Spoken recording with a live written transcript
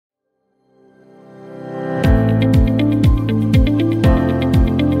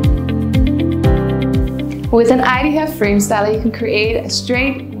have frame styler, you can create a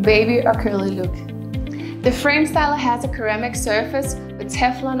straight, wavy or curly look. The frame styler has a ceramic surface with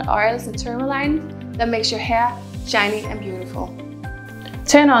Teflon oils and tourmaline that makes your hair shiny and beautiful.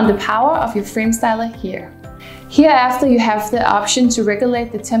 Turn on the power of your frame styler here. Hereafter, you have the option to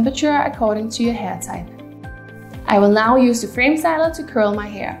regulate the temperature according to your hair type. I will now use the frame styler to curl my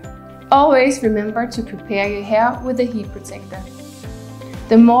hair. Always remember to prepare your hair with a heat protector.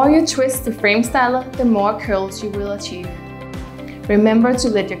 The more you twist the frame styler, the more curls you will achieve. Remember to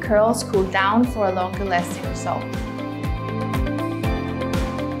let your curls cool down for a longer lasting result.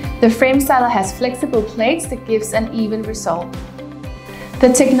 The frame styler has flexible plates that gives an even result.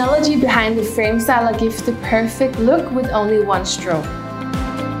 The technology behind the frame styler gives the perfect look with only one stroke.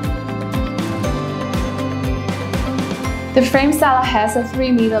 The frame styler has a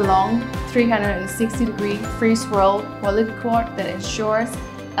 3-meter long, 360-degree free swirl quality cord that ensures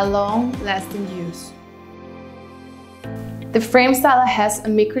a long-lasting use. The frame styler has a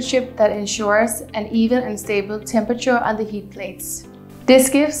microchip that ensures an even and stable temperature on the heat plates. This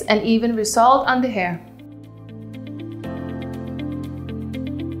gives an even result on the hair.